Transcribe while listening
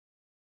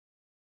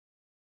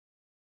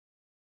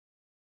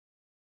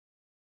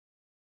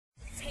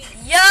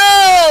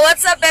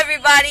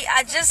everybody?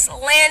 I just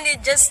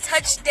landed, just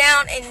touched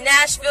down in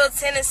Nashville,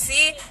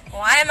 Tennessee.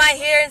 Why am I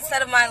here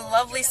instead of my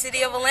lovely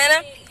city of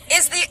Atlanta?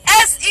 It's the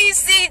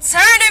SEC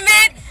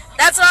tournament.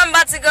 That's what I'm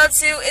about to go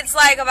to. It's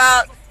like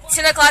about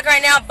 10 o'clock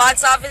right now.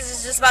 Box office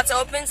is just about to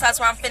open, so that's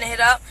where I'm finna hit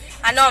up.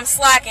 I know I'm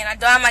slacking. I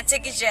don't have my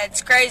tickets yet.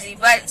 It's crazy,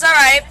 but it's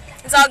alright.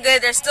 It's all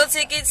good. There's still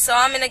tickets, so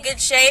I'm in a good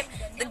shape.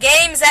 The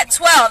game's at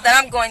 12 that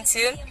I'm going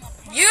to.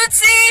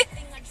 UT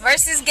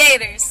versus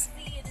Gators.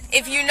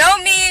 If you know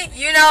me,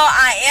 you know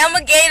I am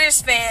a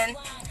Gators fan.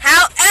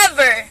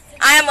 However,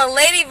 I am a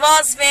Lady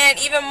VOLS fan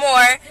even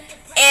more.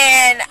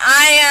 And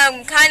I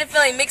am kind of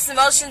feeling mixed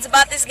emotions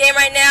about this game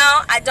right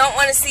now. I don't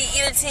want to see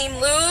either team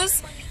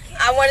lose.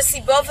 I want to see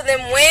both of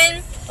them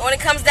win. And when it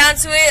comes down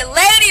to it,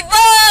 Lady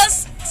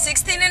VOLS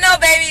 16-0,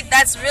 baby.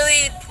 That's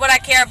really what I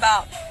care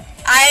about.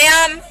 I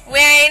am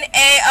wearing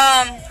a,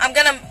 I'm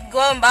going to go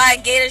and buy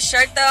a Gators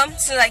shirt though,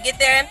 as soon as I get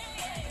there.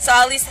 So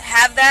I'll at least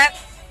have that.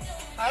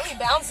 Why are we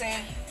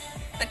bouncing?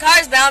 The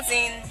car's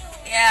bouncing.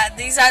 Yeah,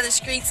 these are the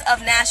streets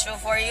of Nashville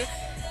for you.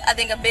 I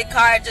think a big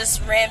car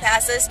just ran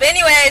past us. But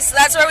anyways, so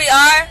that's where we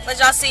are. Let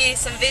y'all see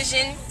some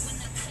vision.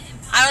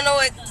 I don't know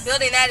what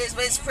building that is,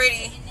 but it's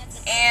pretty.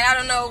 And I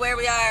don't know where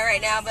we are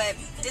right now, but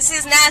this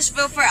is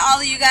Nashville for all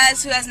of you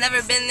guys who has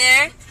never been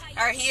there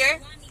or here.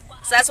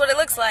 So that's what it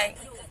looks like.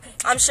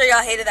 I'm sure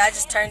y'all hated that. I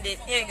just turned it.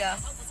 Here you go.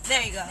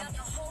 There you go.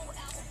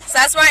 So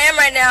that's where I am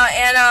right now,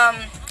 and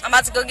I'm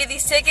about to go get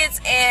these tickets,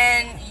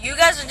 and you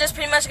guys are just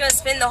pretty much going to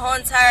spend the whole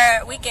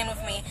entire weekend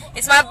with me.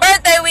 It's my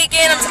birthday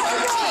weekend. A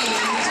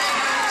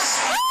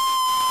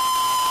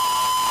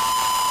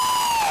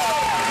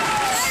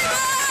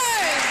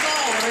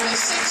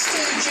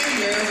 6'2"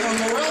 junior from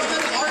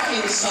Moroccan,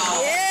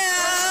 Arkansas.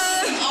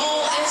 Yeah.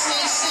 All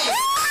SEC.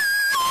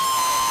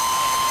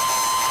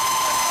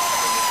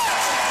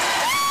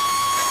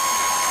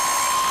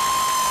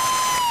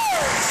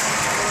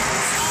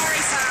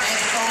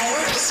 And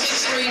forward, a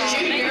 6'3"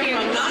 junior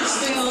from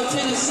Knoxville,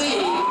 Tennessee.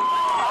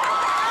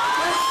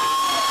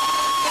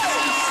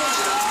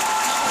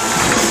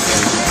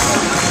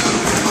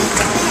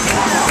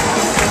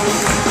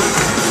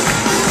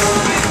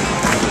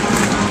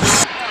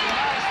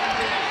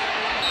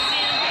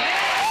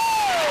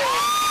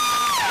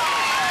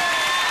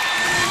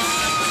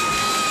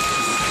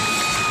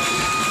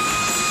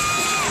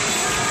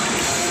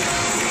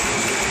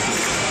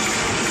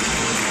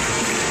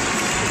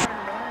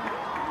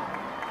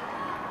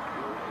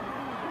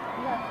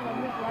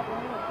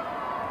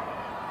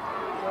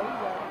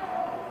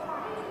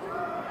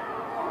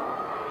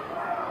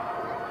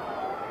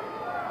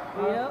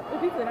 Yeah, if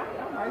he said I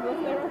might as well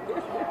stay right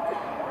there.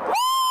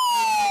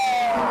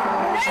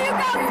 There you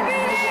go,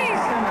 Speedy!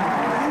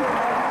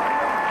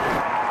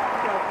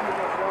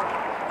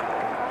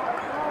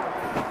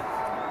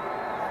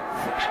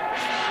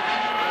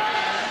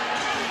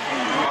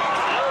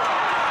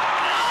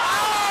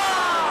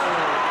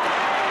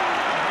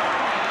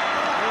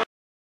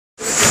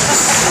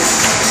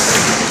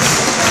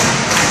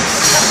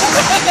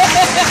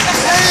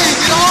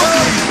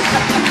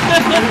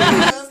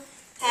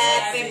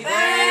 Happy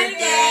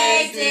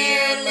birthday,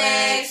 dear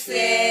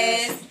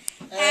Lexus.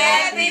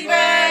 Happy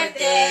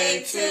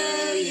birthday to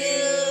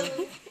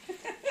you.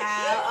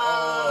 How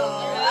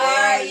old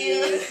are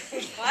you?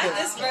 What?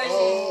 This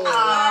version?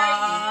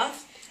 Aww.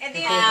 And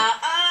then, how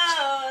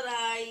old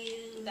are you?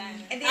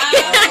 And then,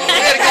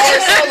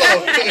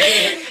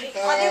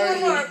 one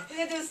more. We're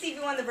going to do a Stevie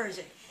Wonder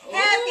version.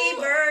 Happy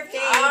birthday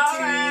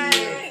to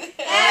you.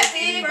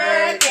 Happy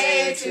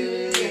birthday to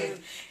you.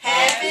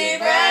 Happy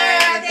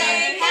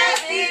birthday,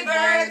 happy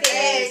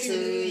birthday to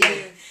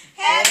you.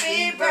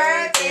 Happy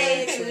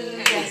birthday to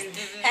you.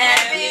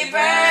 Happy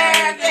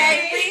birthday.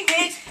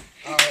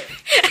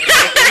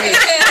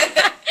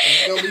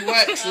 It's gonna be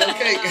wax, no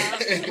cake.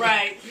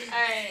 Right.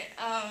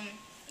 Alright,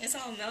 it's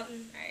all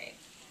melting. Alright.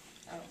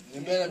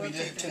 It better be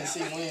the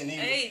Tennessee win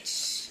either.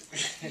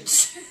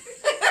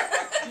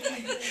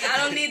 I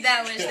don't need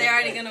that wish. They're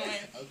already gonna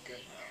win.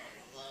 Okay.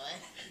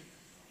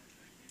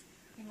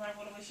 You might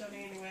want to wish on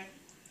me anyway.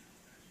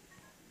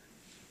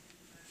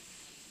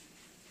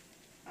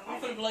 I'm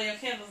gonna blow your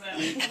candles out.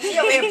 You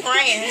over here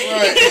praying.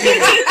 Right.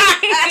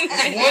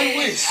 It's one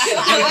wish.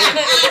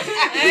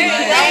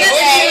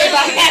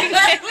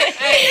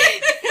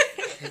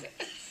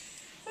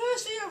 Oh,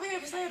 she over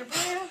here saying a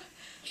prayer.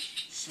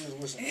 She was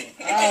wishing.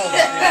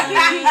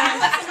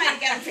 Somebody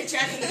got a picture.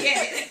 I didn't get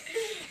it.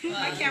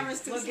 My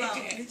camera's too slow. I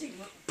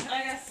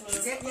got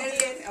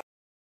slow.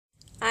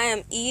 I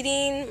am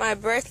eating my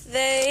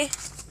birthday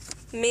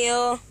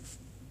meal.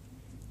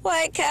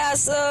 White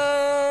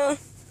Castle.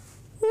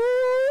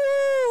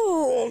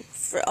 Woo!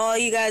 For all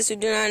you guys who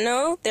do not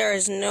know, there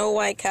is no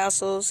White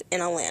Castles in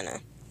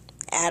Atlanta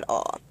at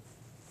all.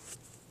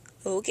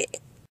 Okay.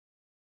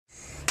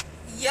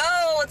 Yo,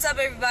 what's up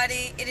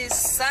everybody? It is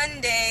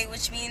Sunday,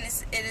 which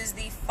means it is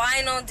the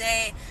final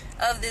day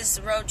of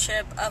this road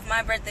trip of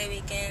my birthday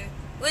weekend,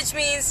 which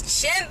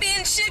means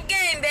championship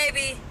game,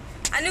 baby.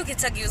 I knew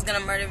Kentucky was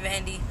gonna murder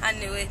Vandy. I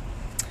knew it.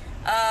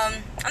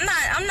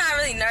 I'm not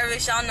really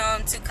nervous. Y'all know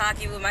I'm too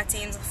cocky with my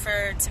teams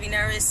to be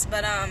nervous.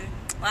 But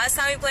last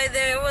time we played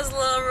them, it was a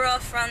little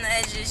rough around the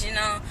edges, you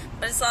know.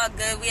 But it's all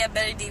good. We have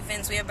better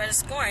defense. We have better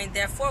scoring.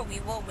 Therefore, we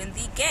will win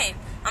the game.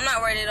 I'm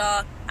not worried at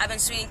all. I've been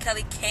tweeting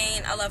Kelly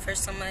Kane. I love her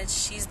so much.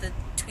 She's the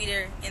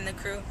tweeter in the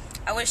crew.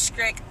 I wish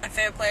Skrick, my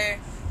favorite player,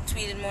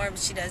 tweeted more, but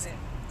she doesn't.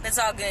 That's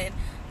all good.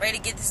 Ready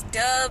to get this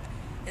dub,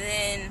 and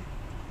then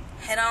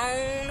head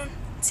on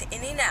to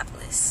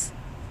Indianapolis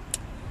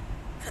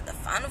for the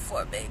Final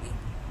Four, baby.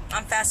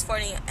 I'm fast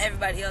forwarding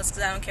everybody else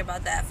because I don't care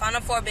about that.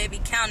 Final Four,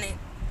 baby, count it.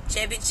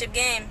 Championship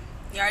game.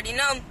 You already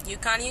know.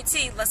 UConn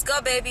UT. Let's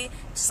go, baby.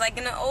 Just like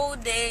in the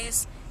old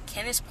days.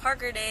 Candace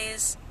Parker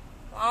days.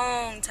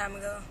 Long time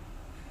ago.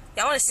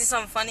 Y'all want to see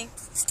something funny?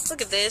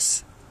 Look at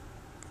this.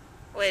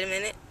 Wait a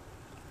minute.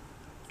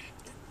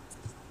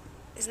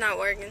 It's not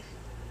working.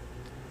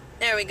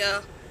 There we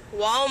go.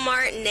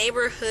 Walmart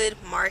Neighborhood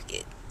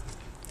Market.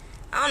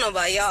 I don't know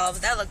about y'all,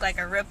 but that looked like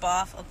a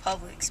ripoff of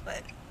Publix.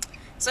 But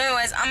so,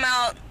 anyways, I'm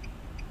out.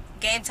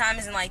 Game time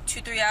is in like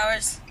 2-3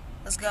 hours.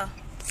 Let's go.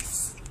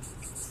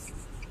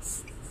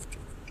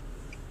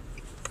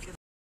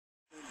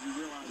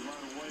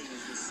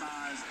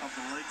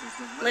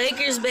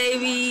 Lakers,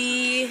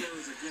 baby.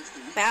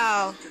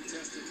 Wow.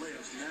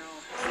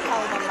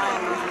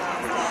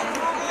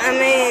 I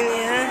mean,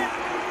 yeah.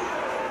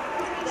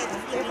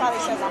 They probably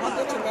says, I'm going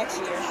to get you next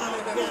year.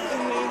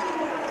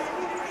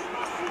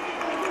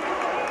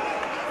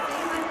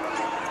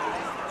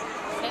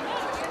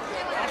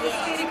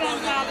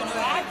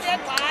 Watch it,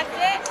 watch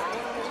it.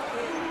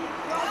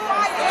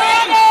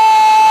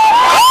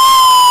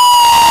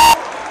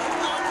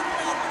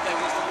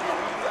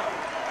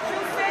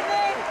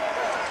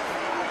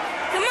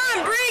 Come on,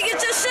 Bree,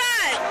 get your shot.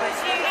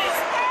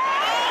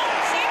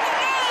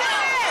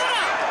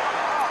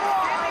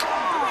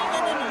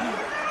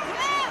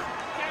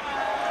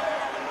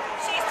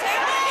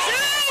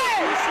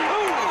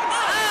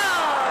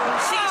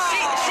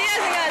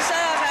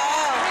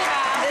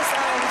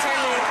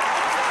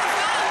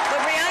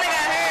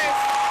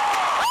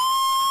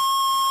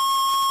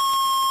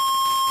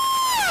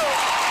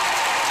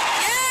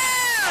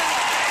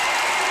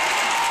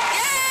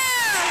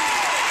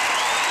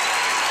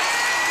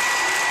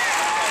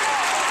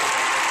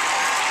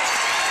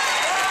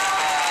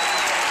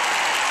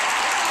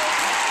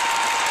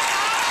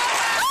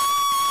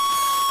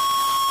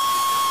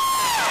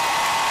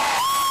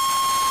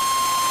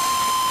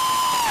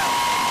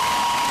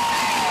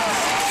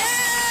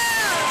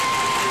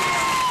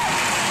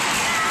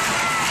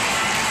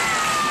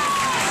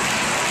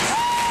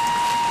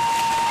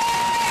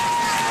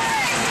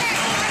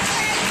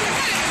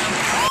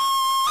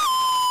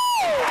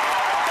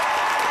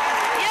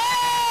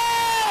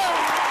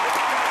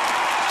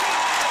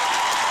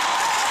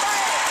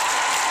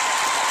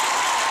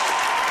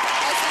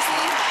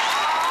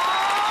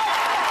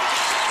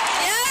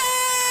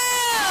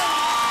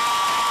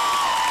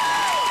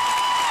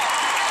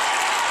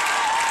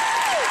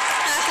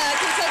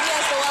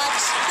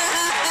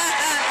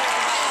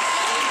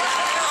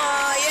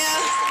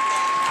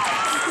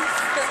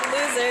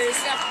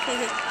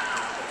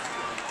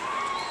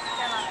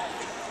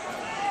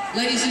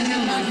 Ladies and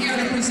gentlemen, here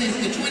to present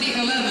the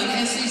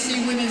 2011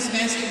 SEC Women's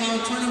Basketball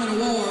Tournament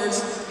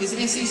Awards is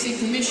SEC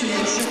Commissioner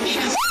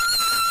Shakina.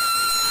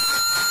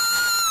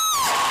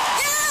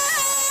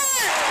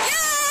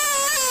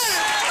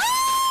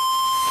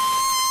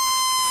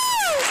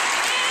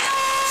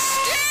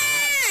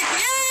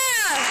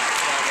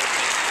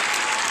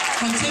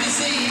 From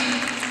Tennessee,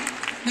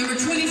 number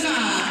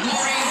 25,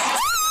 Lori.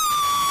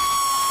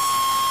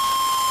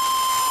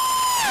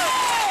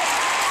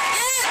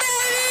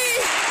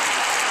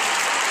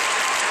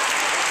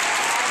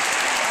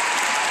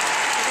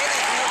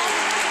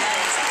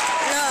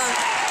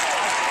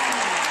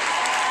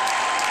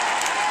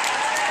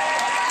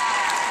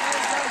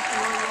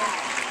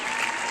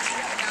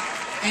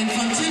 And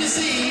from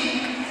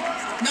Tennessee,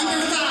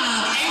 number 5,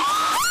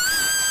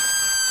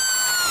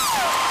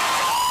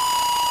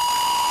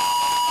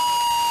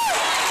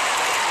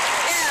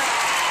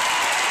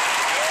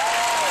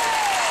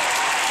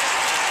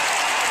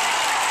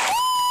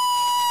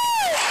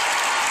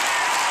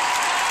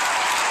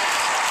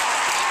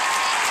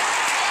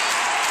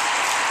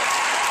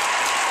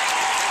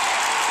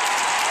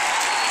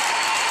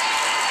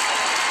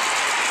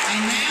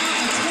 and now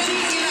the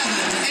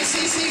 2011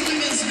 SEC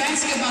Women's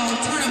Basketball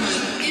Tournament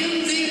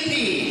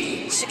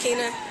MVP.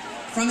 Shakina.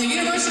 From the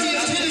University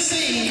of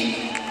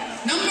Tennessee,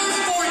 number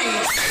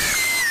 40.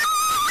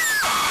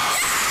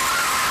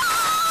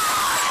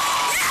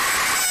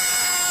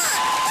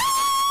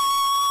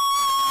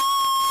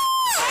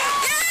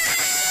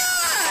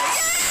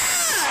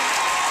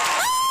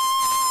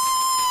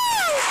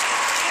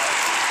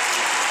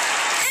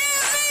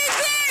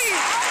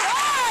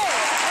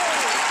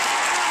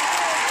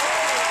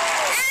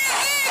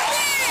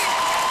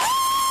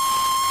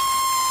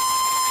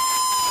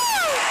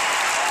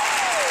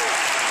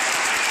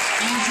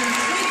 And your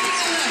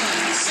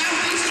 2011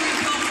 Southeastern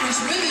Conference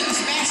Women's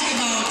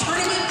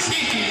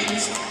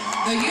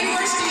The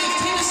University of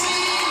Tennessee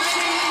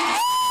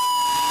ladies.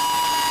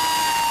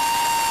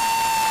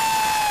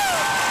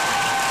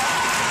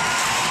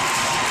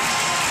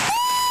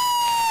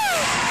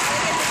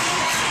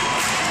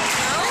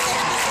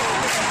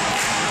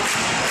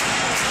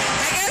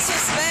 I guess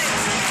respect.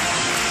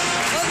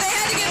 Well, they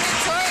had to get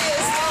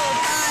victorious the whole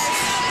time.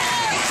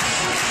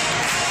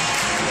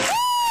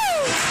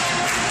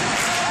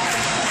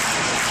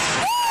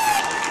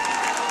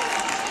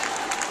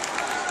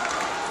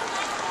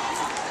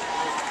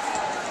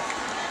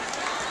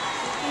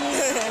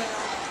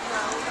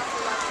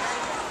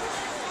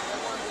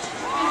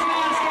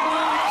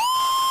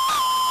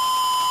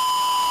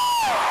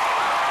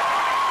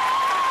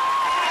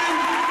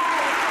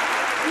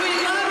 We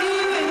love you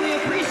and we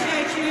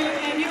appreciate you,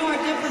 and you are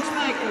difference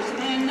makers.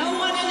 And no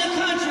one in the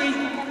country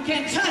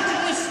can touch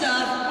this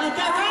stuff. Ain't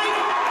that right?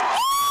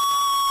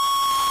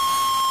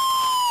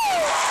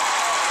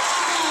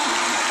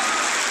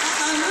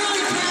 I'm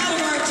really proud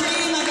of our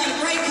team. I got a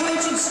great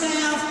coaching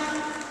staff.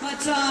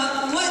 But